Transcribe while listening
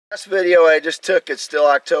Last video I just took, it's still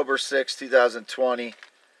October 6, 2020.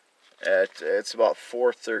 It's about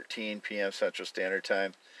 4:13 p.m. Central Standard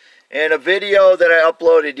Time. And a video that I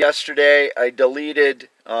uploaded yesterday, I deleted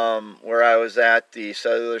where I was at the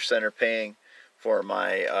cellular center paying for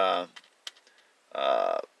my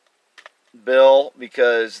bill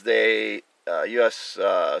because they, U.S.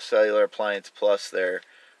 Cellular Appliance Plus there,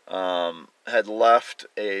 had left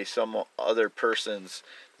some other person's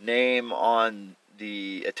name on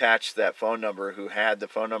attached to that phone number who had the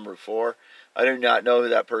phone number before. I do not know who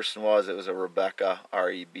that person was. It was a Rebecca,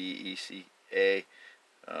 R-E-B-E-C-A,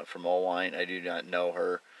 from Owine. I do not know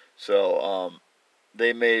her. So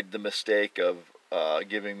they made the mistake of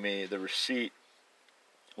giving me the receipt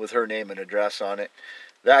with her name and address on it.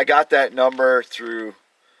 I got that number through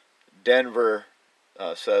Denver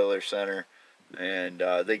Cellular Center, and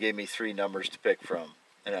they gave me 3 numbers to pick from,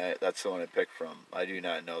 and that's the one I picked from. I do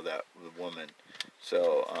not know that woman.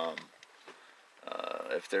 So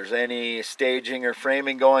if there's any staging or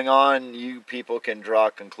framing going on, you people can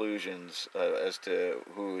draw conclusions as to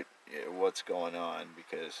what's going on,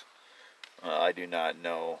 because I do not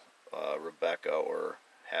know Rebecca or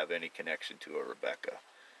have any connection to a Rebecca.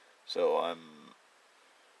 So I'm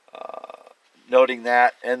noting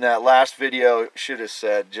that, and that last video should have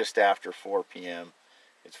said just after 4 p.m.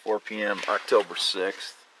 It's 4 p.m. October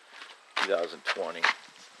 6th, 2020.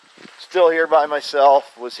 Still here by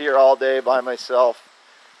myself. Was here all day by myself,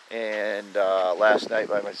 and last night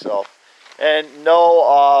by myself. And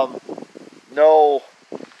no,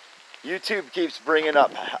 YouTube keeps bringing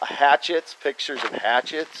up hatchets, pictures of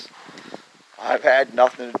hatchets. I've had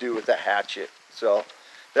nothing to do with a hatchet. So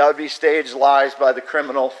that would be staged lies by the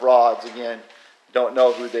criminal frauds. Again, don't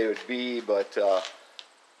know who they would be, but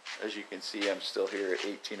as you can see, I'm still here at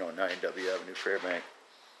 1809 W Avenue, Fairbank.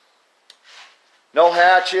 No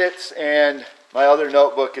hatchets, and my other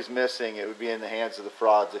notebook is missing. It would be in the hands of the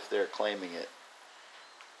frauds if they're claiming it.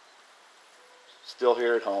 Still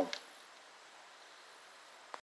here at home.